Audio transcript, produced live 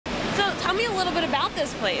tell me a little bit about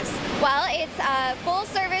this place. Well, it's a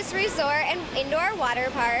full-service resort and indoor water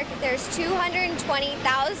park. There's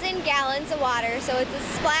 220,000 gallons of water, so it's a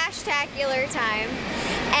splash-tacular time.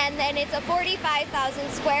 And then it's a 45,000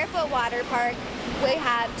 square foot water park. We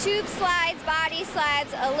have tube slides, body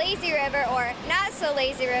slides, a lazy river, or not so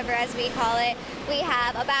lazy river as we call it. We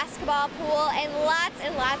have a basketball pool and lots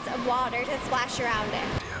of water to splash around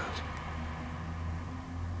in.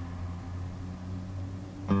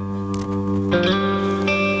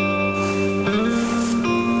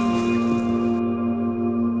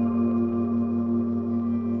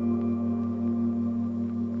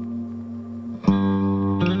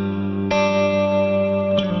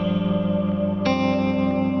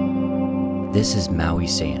 This is Maui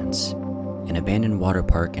Sands, an abandoned water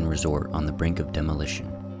park and resort on the brink of demolition.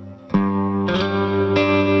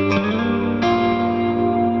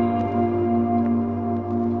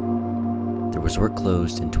 The resort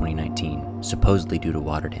closed in 2019, supposedly due to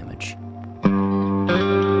water damage.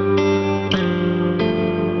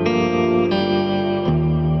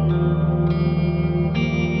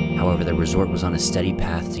 However, the resort was on a steady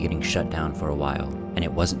path to getting shut down for a while, and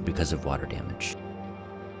it wasn't because of water damage.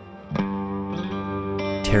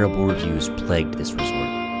 Terrible reviews plagued this resort,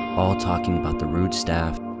 all talking about the rude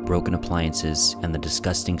staff, broken appliances, and the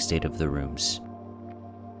disgusting state of the rooms.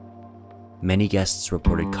 Many guests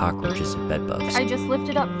reported cockroaches and bedbugs. I just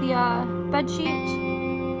lifted up the bed sheet,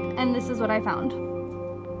 and this is what I found.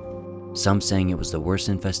 Some saying it was the worst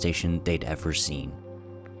infestation they'd ever seen.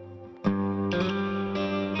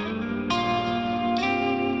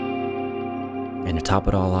 And to top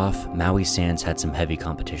it all off, Maui Sands had some heavy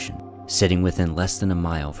competition, sitting within less than a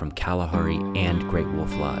mile from Kalahari and Great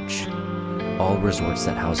Wolf Lodge, all resorts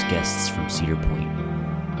that house guests from Cedar Point.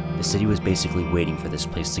 The city was basically waiting for this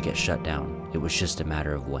place to get shut down. It was just a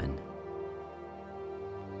matter of when.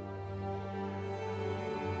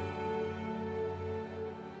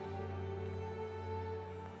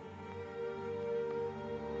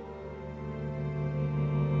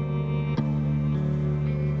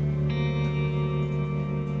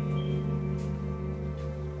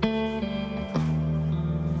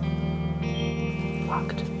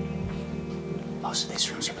 Locked. Most of these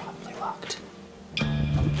rooms are probably locked.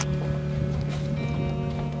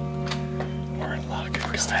 We're in luck.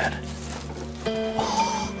 Where's that?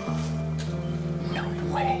 Oh, no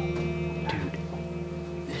way. Dude,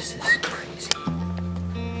 this is crazy.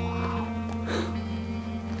 Wow.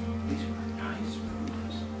 These were nice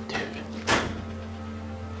rooms. Dude.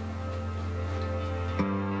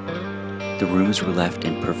 The rooms were left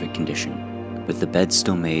in perfect condition, with the beds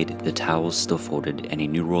still made, the towels still folded, and a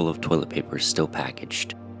new roll of toilet paper still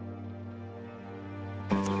packaged.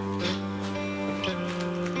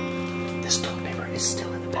 This toilet paper is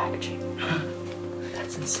still in the packaging.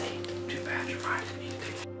 That's insane. Too bad you're right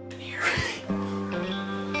in here.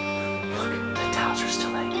 Look, the towels are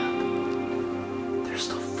still hanging up. They're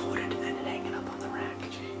still folded and hanging up on the rack.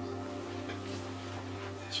 Jeez.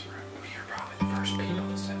 This room, you're probably the first people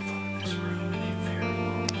to set foot in this room in a very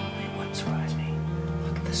long time. It wouldn't surprise me.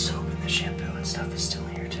 Look at the soap and the shampoo and stuff is still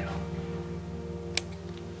here too.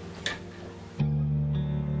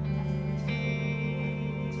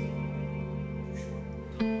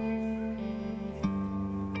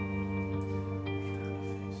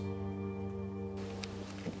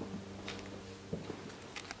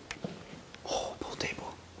 Oh, pool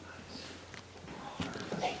table.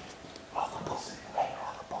 Hey, all the balls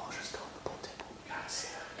are still on the pool table. Gotta see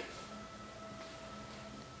that.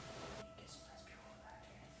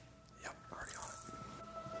 Yep, already on it.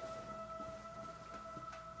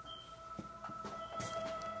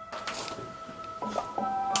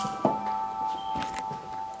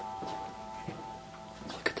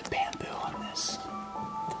 Look at the bamboo on this.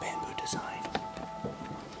 The bamboo design.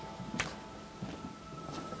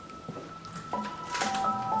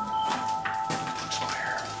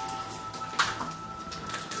 Square.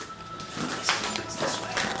 It's this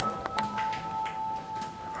way.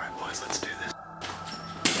 Alright, boys, let's do this.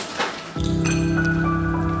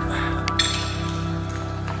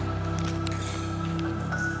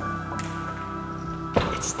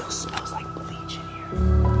 It still smells like bleach in here.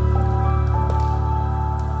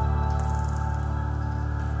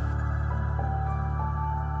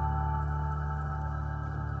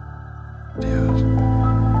 Dude.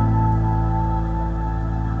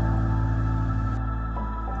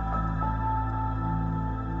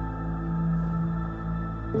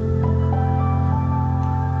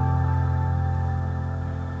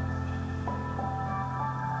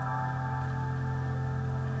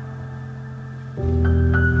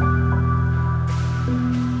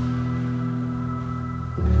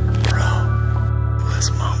 Bro.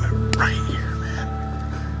 it right here, man.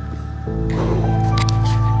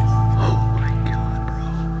 Oh my God, bro.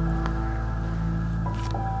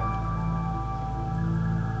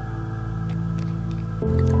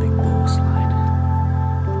 Look at the big bowl slide.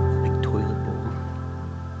 The big toilet bowl.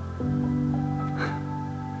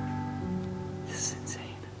 This is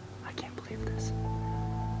insane. I can't believe this.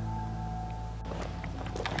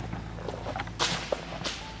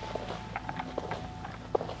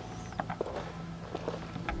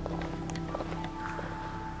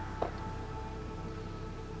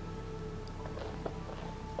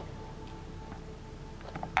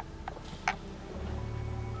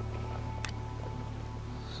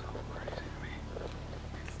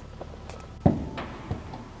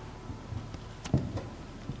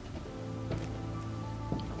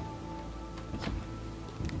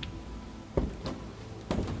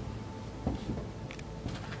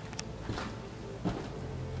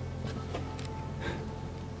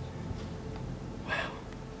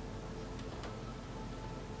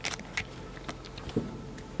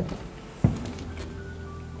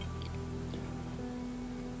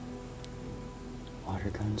 Water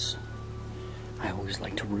guns. I always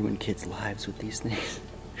like to ruin kids' lives with these things.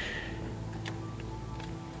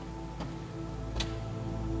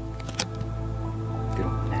 Good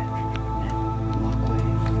old net walkway.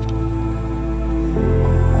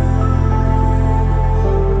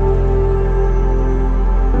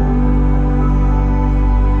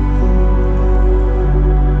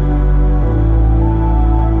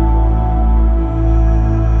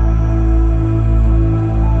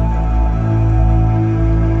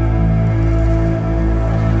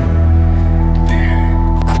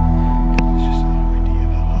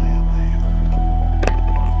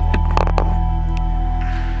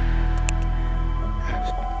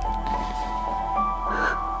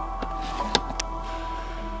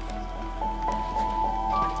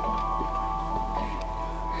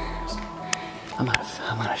 I'm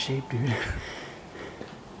out of shape, dude.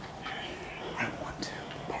 I want to.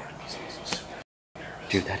 Part of me's also so nervous.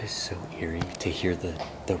 Dude, that is so eerie to hear the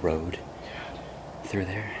road through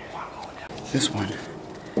there. This one,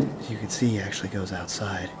 as you can see, actually goes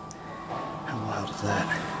outside. How wild is that?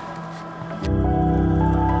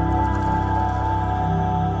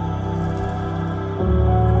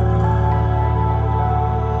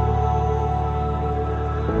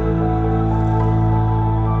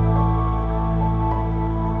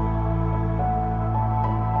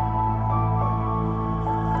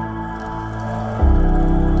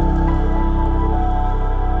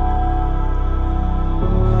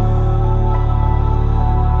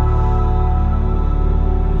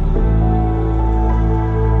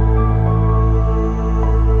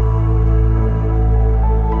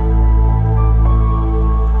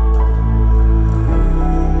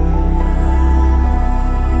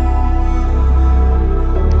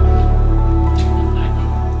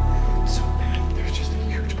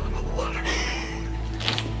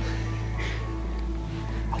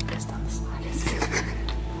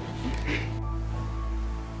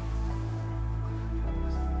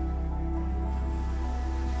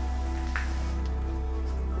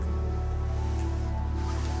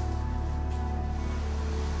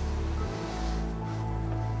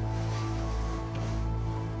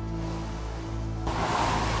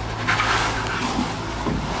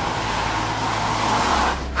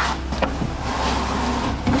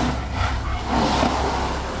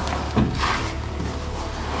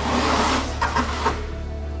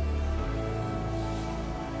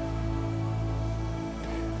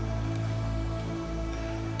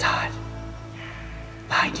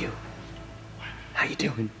 Behind you. How you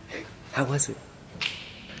doing? How was it?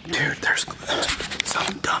 Dude, there's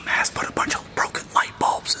some dumbass put a bunch of broken light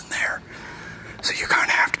bulbs in there. So you're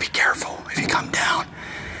gonna have to be careful if you come down.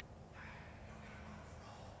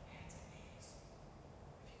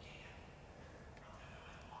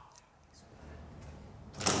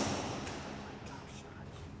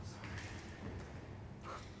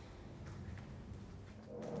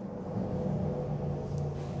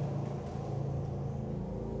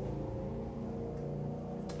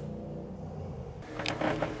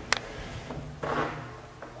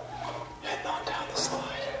 Heading on down the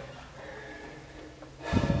slide.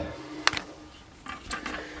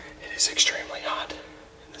 It is extremely hot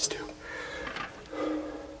in this tube.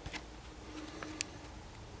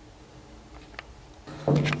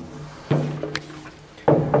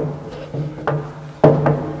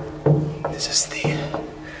 This is the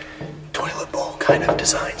toilet bowl kind of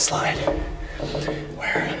design slide,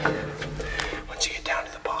 where once you get down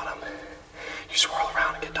to the bottom, you swirl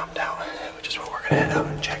around and get dumped out, which is what we're gonna head out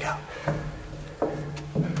and check out.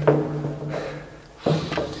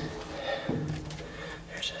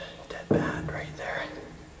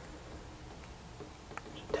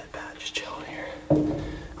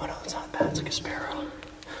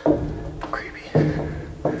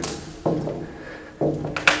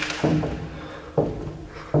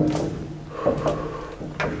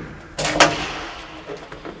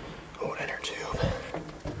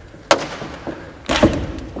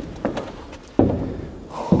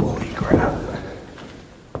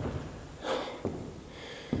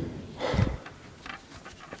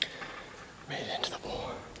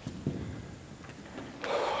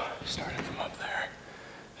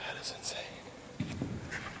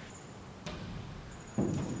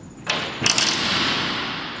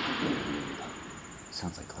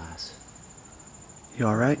 Sounds like glass. You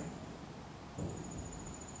alright?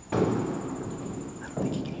 I don't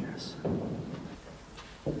think he can hear us.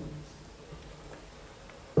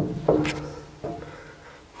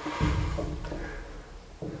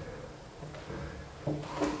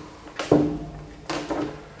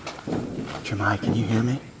 Jeremiah, can you hear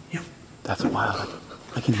me? Yep. That's wild.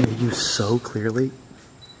 I can hear you so clearly.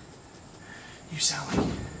 You sound like...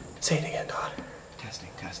 Say it again, Todd. Testing.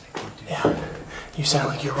 Yeah. You sound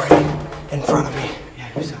like you're right in front of me. Yeah,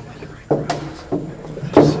 you sound like you're right in front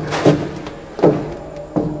of us.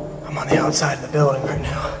 I'm on the outside of the building right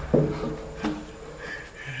now.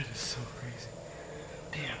 That is so crazy.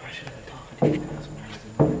 Damn, I should have been talking to you. That's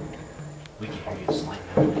crazy. We can hear you slightly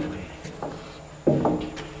out of the way.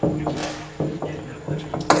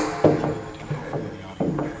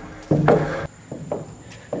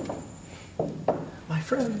 My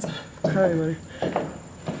friends. Hi, buddy.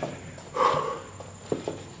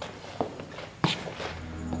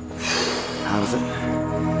 How's it?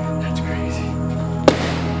 That's crazy.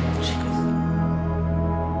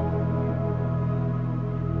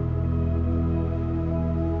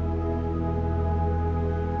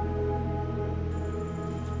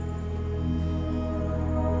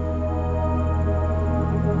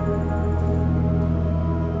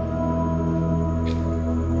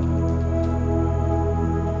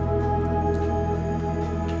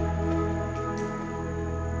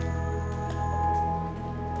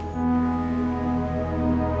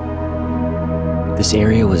 This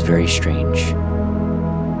area was very strange.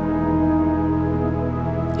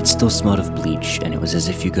 It still smelled of bleach, and it was as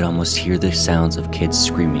if you could almost hear the sounds of kids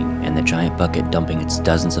screaming and the giant bucket dumping its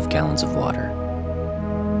dozens of gallons of water.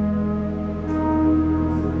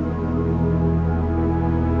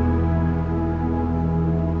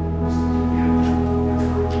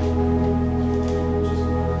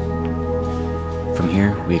 From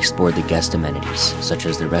here, we explored the guest amenities, such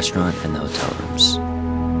as the restaurant and the hotel rooms.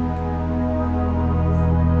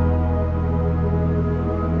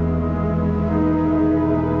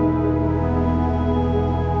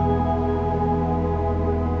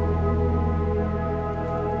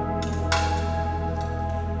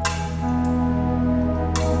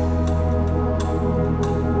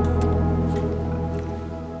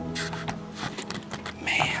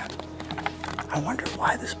 I wonder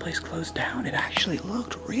why this place closed down. It actually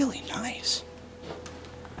looked really nice.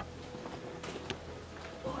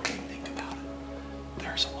 Well, I didn't think about it.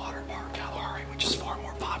 There's a Waterpark, Kalahari, which is far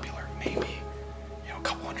more popular. Maybe, a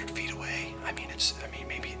couple 100 feet away. Maybe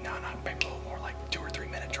not maybe a little more, like 2 or 3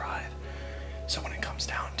 minute drive. So when it comes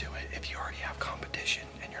down to it, if you already have competition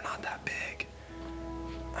and you're not that big,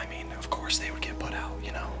 of course they would get put out.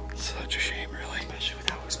 Such a shame, really. Especially with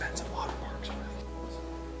how expensive Waterparks are.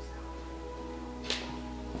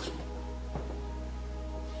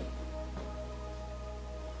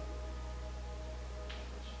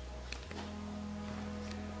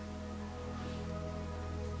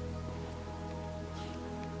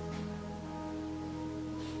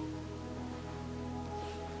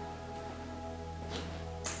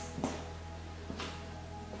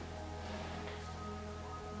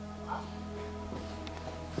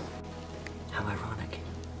 How ironic.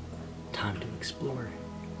 Time to explore.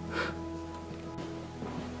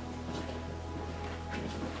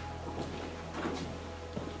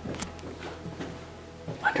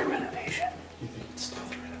 Under renovation. You think it's still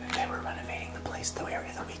renovating? They were renovating the place, the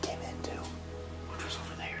area that we came into. What was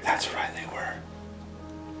over there? That's right, they were.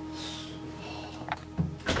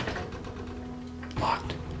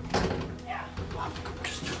 Locked. Yeah, we'll have to go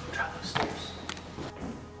just try those stairs.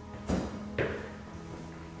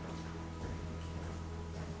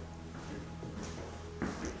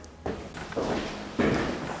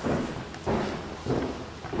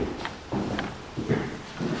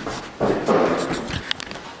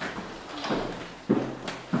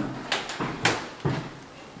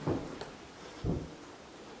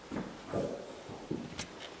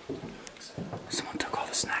 Someone took all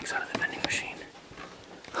the snacks out of the vending machine.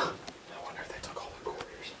 I wonder if they took all the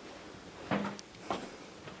quarters.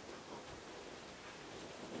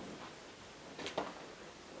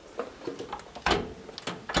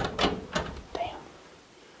 Damn.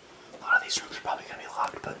 A lot of these rooms are probably going to be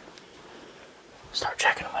locked, but start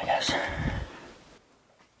checking them, I guess.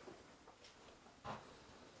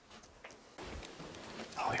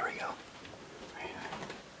 Oh, here we go.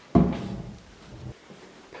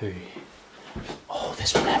 Hey. Oh,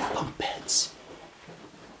 this one had bunk beds.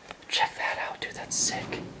 Check that out, dude. That's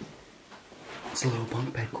sick. It's a little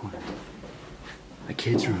bunk bed corner. A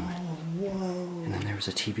kid's room. Oh, whoa. And then there was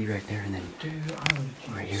a TV right there, and then Dude,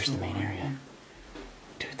 right here's the main area.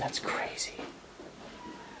 Dude, that's crazy.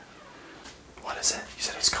 What is it? You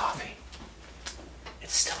said it's coffee.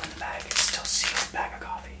 It's still in the bag. It's still sealed bag of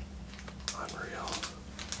coffee. Unreal.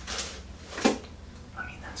 I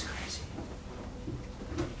mean, that's crazy.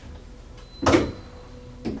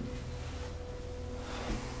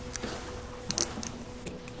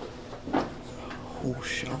 Whole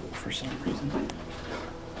shovel for some reason.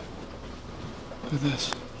 Look at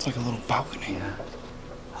this. It's like a little balcony. Yeah.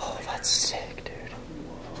 Oh, that's sick, dude.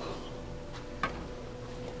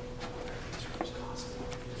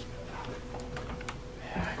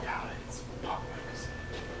 Yeah, I doubt it. It's public.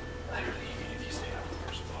 Literally, even if you stay on the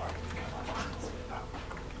first floor, you can let on and see it up.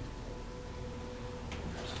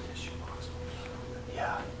 There's a tissue box.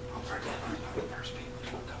 Yeah. I'll forget the first people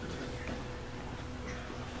who come through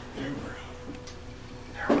here.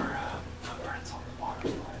 There were footprints on the water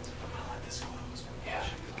slides. I'll let this close. Yeah.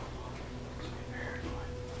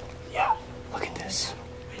 Yeah, look at this.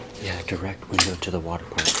 Yeah, direct window to the water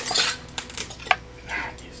park.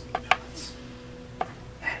 That is nuts.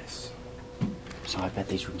 That is so. So I bet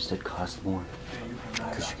these rooms did cost more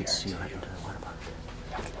because you could see right into the water park.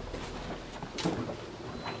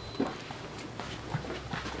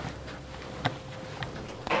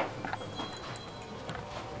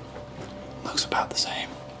 Looks about the same.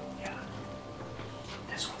 Yeah.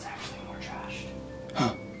 This one's actually more trashed.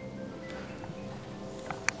 Huh.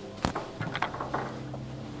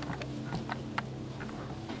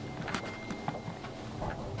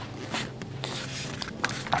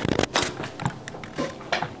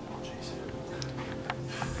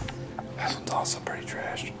 This one's also pretty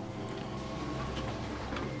trashed.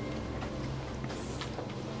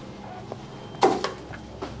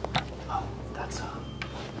 Oh, that's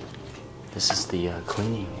this is the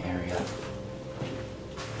cleaning area.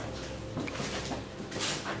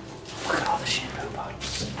 Look at all the shampoo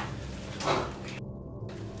bottles.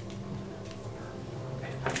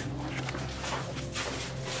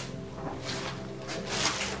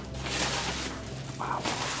 Wow.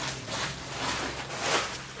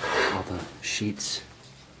 All the sheets.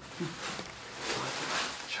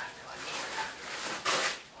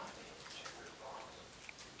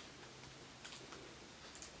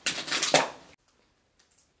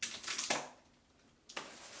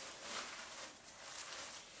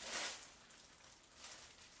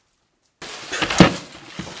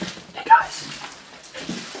 Hey guys,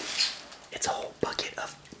 it's a whole bucket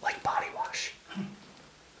of like body wash. God,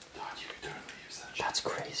 you could totally use that shit. That's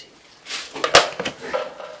crazy.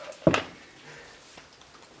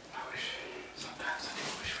 I wish, sometimes I do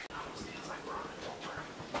wish we almost feels like we're on a tour.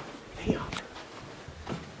 Damn.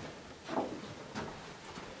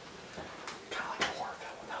 Kind of like a horror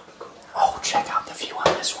film without the gore. Oh, check out the view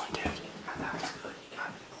on this one, dude. That was good. You got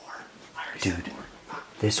me more. I already said Dude, more.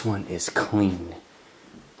 this one is clean.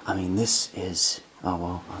 I mean, this is, oh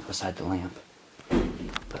well, beside the lamp.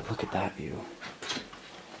 But look at that view.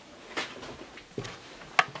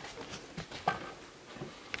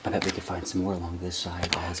 I bet we could find some more along this side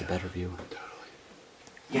that has a better view. Totally.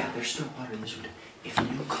 Yeah, there's still water in this one. If you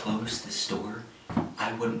closed this door,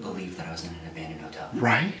 I wouldn't believe that I was in an abandoned hotel.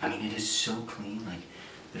 Right? I mean, it is so clean. Like,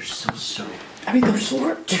 there's still so I mean, the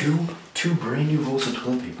floor, two brand new rolls of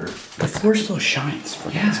toilet paper. the floor still shines. For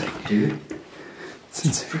God's sake. dude. It's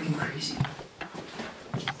insane. Freaking crazy.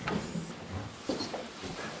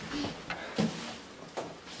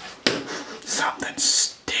 Something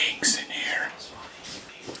stinks in here.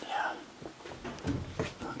 Yeah.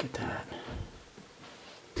 Look at that.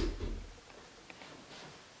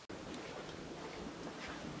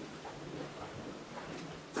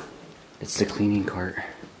 It's the cleaning cart.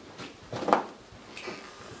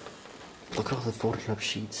 Look at all the folded up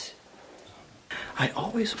sheets. I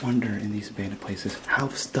always wonder in these abandoned places how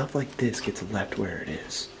stuff like this gets left where it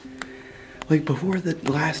is. Like before the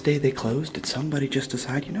last day they closed, did somebody just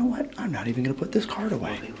decide, you know what, I'm not even gonna put this card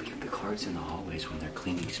away? Well, they leave the cards in the hallways when they're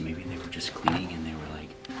cleaning, so maybe they were just cleaning and they were like,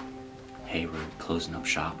 hey, we're closing up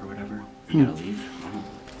shop or whatever. You gotta leave. I don't know.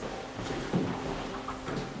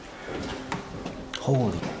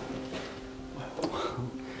 Holy.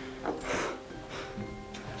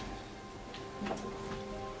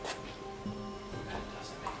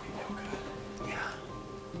 Yeah.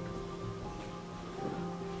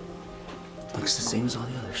 Looks the same as all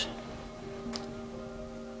the others.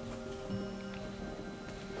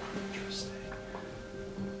 Interesting.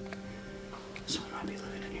 Someone might be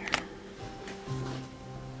living in here.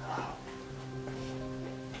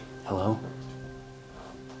 Hello?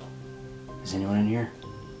 Is anyone in here?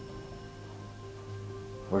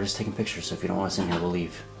 We're just taking pictures, so if you don't want us in here, we'll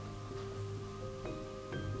leave.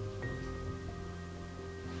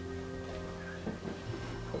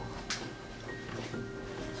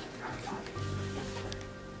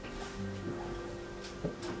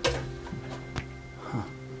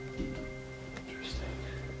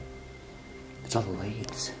 It's all the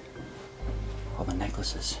ladies. All the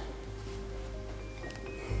necklaces.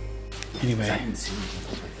 Anyway, I didn't see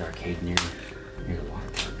anything like the arcade near the water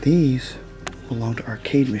park. these belong to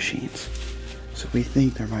arcade machines. So we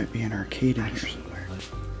think there might be an arcade in here somewhere.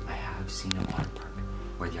 I have seen a water park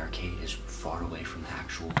where the arcade is far away from the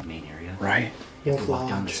actual main area. Right. You have to walk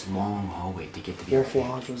down this long hallway to get to the Wolf arcade.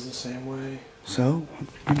 Lodge was the same way. So,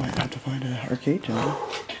 we might have to find an arcade, gentlemen.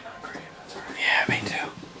 Yeah, me too.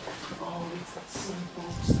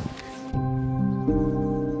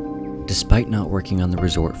 Despite not working on the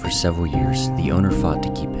resort for several years, the owner fought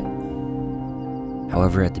to keep it.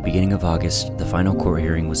 However, at the beginning of August, the final court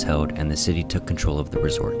hearing was held and the city took control of the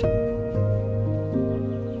resort.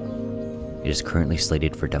 It is currently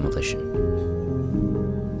slated for demolition.